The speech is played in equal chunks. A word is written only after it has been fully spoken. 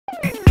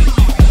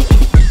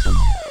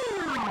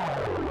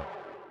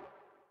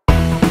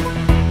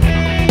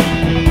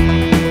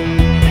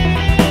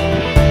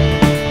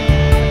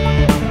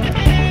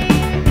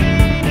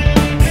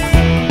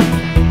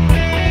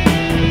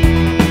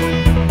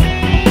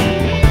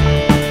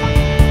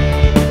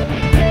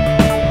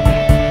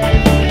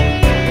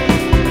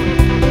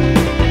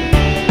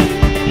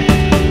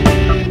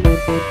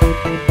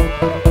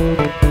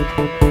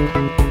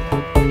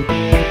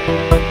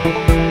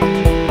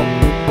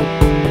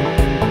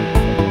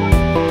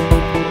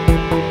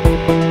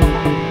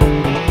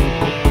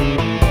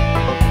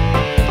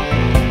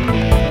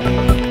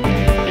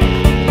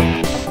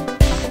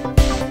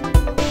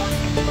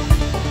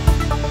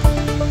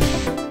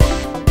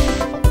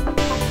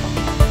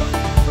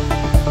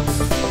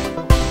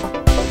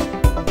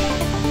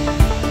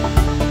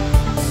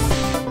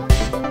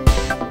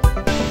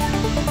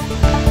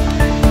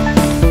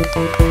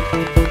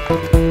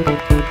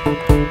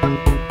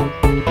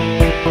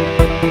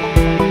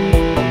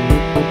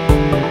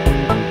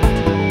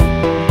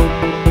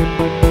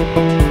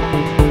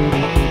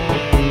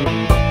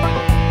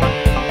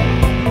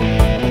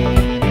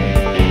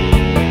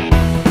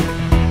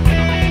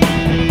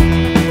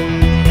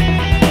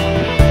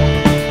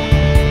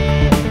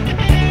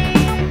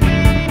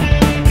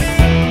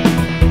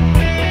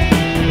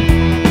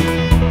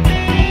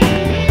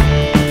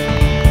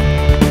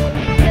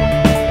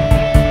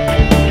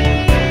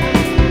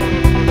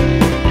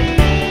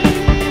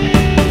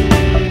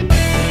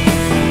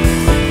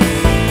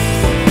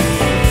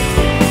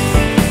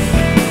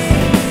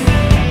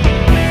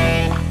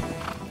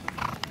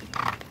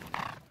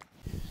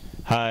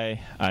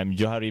I'm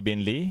Johari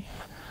bin Lee.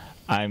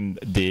 I'm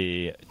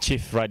the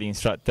Chief Riding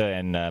Instructor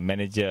and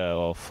Manager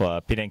of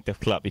Penang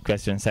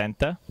Equestrian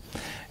Club,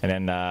 and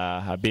then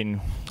I've been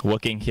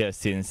working here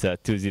since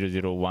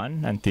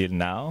 2001 until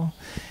now,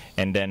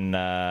 and then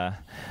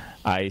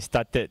I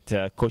started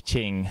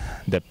coaching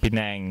the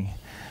Penang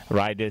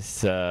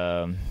riders,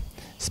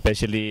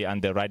 especially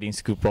under riding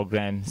school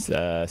programs,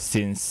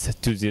 since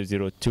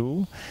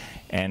 2002.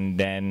 And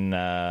then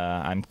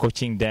I'm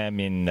coaching them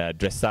in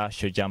dressage,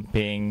 show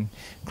jumping,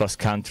 cross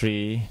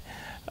country,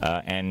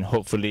 and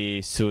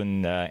hopefully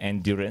soon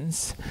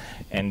endurance.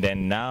 And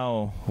then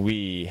now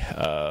we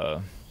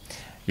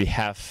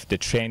have the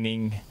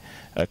training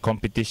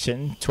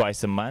competition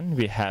twice a month.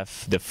 We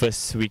have the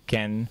first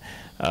weekend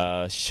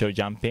show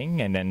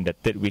jumping, and then the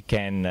third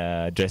weekend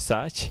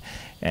dressage,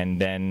 and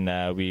then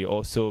we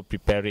also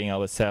preparing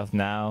ourselves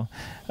now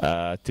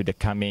to the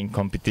coming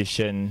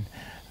competition,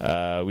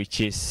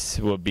 which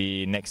will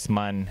be next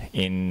month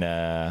in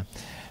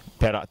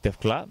Penang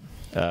Club,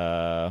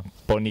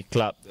 Pony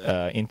Club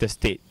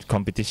interstate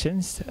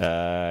competitions,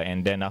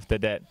 and then after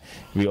that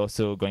we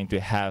also going to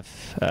have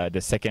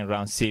the second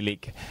round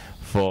C-League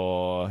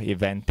for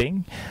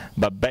eventing.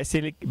 But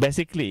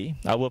basically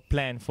our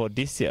plan for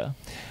this year,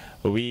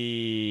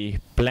 we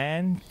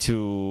plan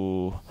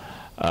to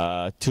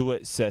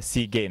towards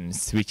SEA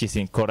Games, which is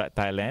in Korat,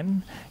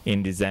 Thailand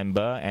in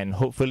December, and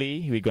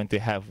hopefully we're going to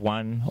have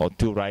 1 or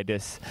 2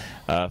 riders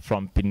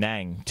from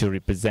Penang to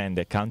represent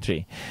the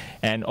country.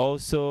 And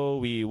also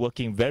we're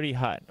working very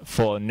hard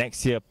for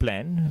next year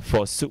plan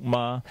for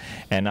Sukma,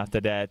 and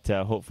after that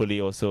hopefully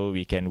also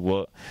we can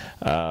work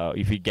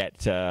if we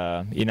get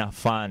enough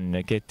fund,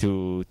 okay,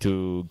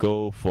 to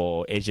go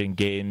for Asian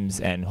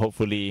Games, and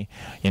hopefully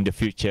in the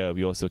future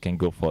we also can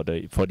go for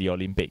the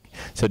Olympic.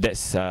 So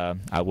that's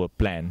our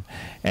plan.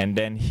 And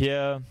then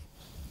here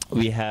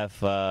we have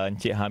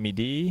Encik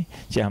Hamidi.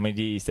 Encik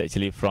Hamidi is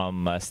actually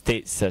from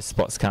States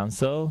Sports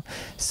Council.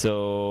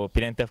 So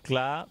Penang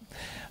Club,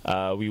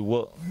 we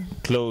work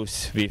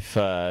close with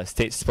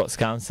State Sports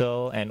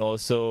Council, and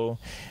also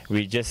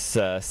we just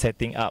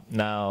setting up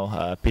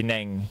now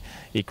Penang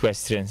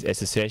Equestrian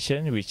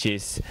Association, which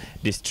is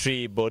these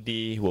 3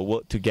 body will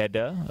work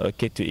together,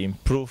 okay, to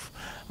improve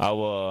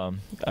our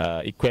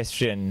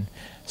equestrian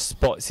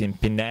sports in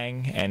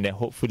Penang, and then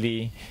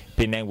hopefully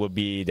Penang will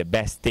be the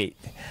best state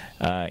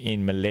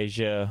in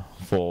Malaysia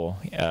for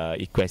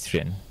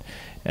equestrian.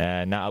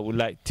 Now I would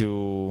like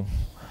to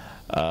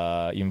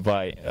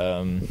invite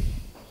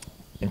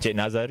Encik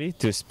Nazari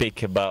to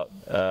speak about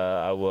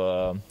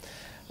our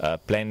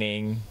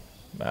planning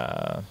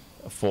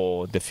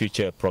for the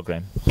future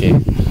program. Okay.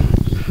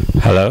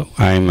 Hello,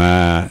 I'm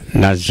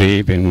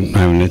Nazri bin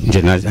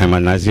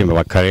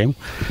Karim.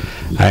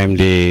 I'm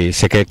the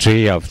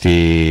secretary of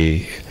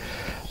the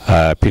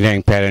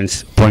Penang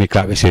Parents Pony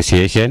Club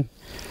Association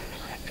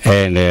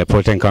and the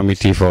program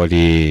committee for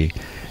the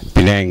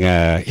Penang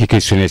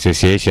Equestrian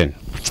Association.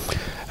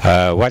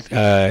 What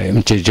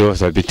Mr. Joe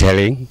will be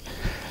telling,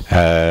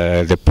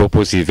 the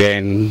proposed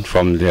event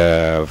from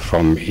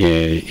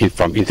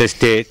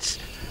interstates,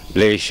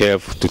 Malaysia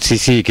to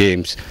CC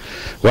Games.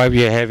 What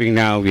we are having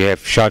now, we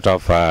have short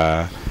of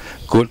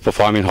good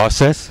performing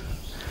horses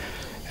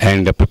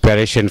and the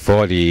preparation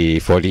for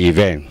the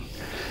event.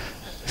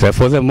 So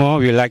furthermore,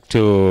 we like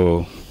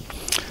to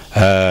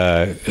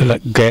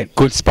get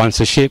good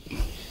sponsorship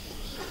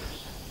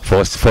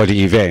for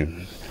the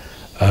event.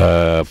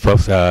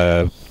 First,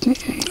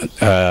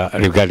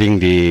 regarding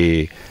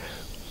the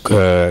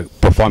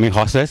performing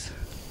horses.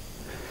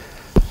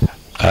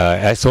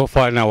 As so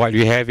far now, what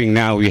we're having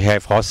now, we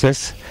have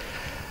horses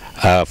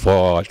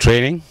for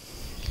training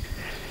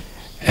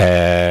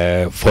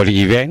for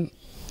the event,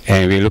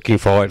 and we're looking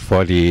forward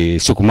for the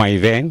Sukma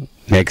event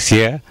next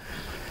year.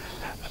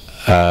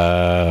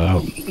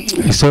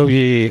 So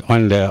we,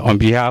 on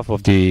behalf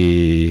of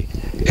the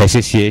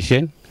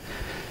association,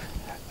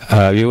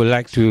 we would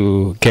like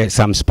to get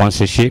some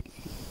sponsorship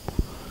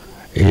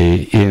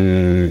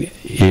to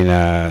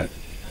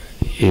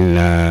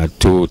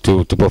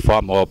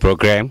perform our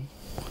program,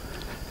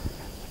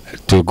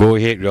 to go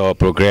ahead with our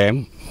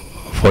program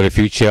for the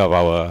future of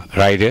our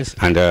riders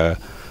under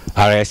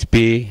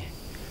RSP,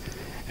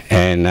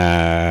 and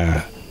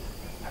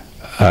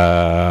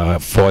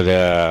for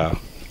the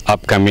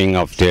upcoming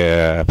of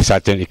the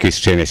Southern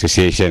Equestrian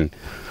Association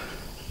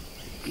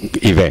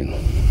event.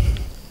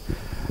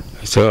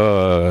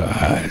 So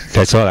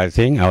that's all I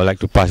think. I would like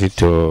to pass it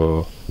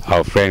to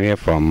our friend here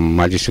from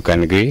Majlis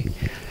Sukan Negeri.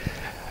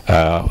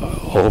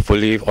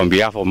 Hopefully on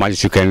behalf of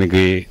Majlis Sukan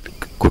Negeri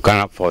could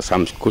come up for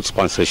some good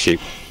sponsorship.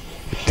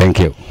 Thank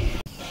you.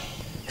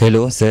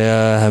 Hello,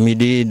 saya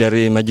Hamidi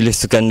dari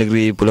Majlis Sukan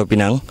Negeri Pulau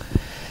Pinang.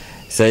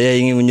 Saya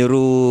ingin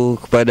menyuruh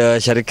kepada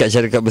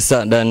syarikat-syarikat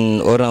besar dan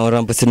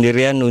orang-orang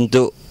persendirian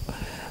untuk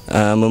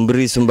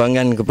memberi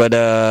sumbangan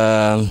kepada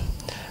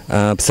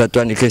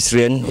Persatuan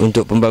Equestrian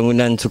untuk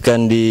pembangunan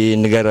sukan di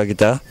negara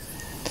kita.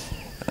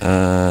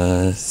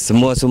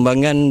 Semua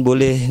sumbangan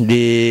boleh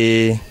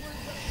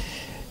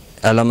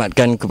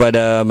dialamatkan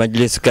kepada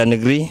Majlis Sukan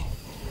Negeri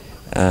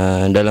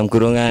dalam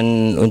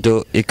kurungan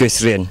untuk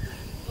equestrian.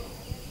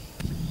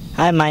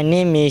 Hi, my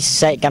name is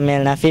Syed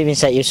Kamil Nafi bin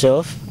Syed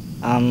Yusof.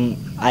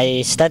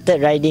 I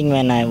started riding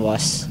when I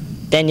was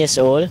 10 years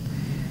old,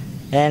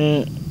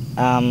 and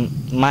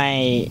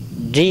my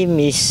dream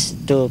is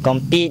to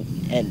compete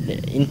at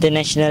the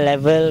international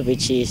level,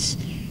 which is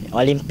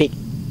Olympic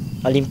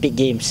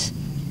Games.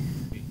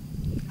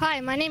 Hi,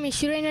 my name is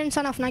Shurendran,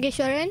 son of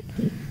Nageshwaran.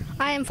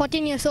 I am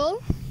 14 years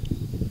old.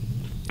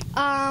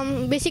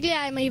 Basically,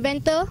 I am an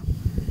eventer,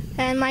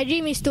 and my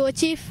dream is to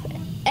achieve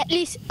at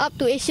least up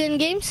to Asian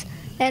Games,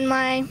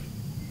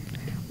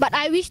 but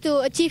I wish to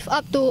achieve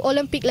up to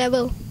Olympic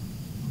level.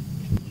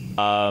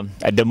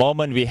 At the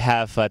moment, we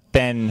have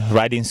 10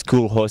 riding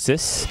school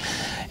horses,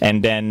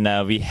 and then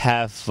we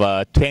have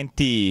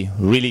 20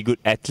 really good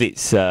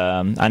athletes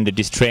under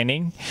this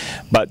training.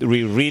 But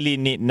we really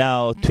need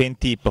now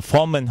 20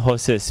 performance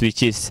horses,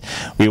 which is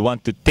we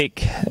want to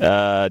take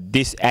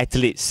these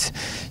athletes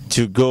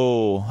to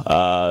go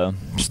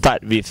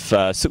start with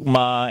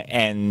Sukma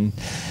and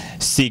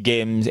SEA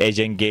Games,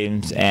 Asian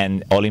Games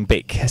and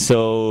Olympic.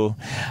 So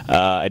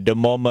at the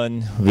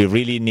moment we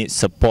really need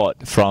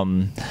support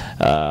from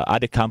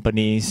other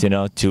companies, you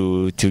know,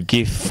 to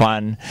give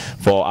fund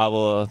for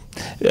our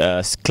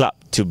club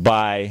to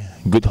buy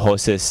good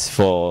horses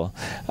for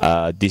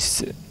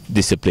this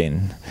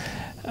discipline.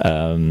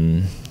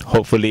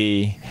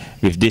 Hopefully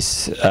with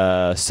this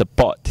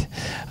support,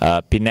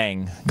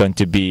 Penang going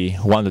to be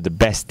one of the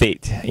best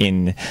states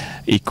in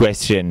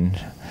equestrian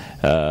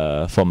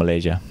for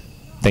Malaysia.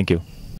 Thank you.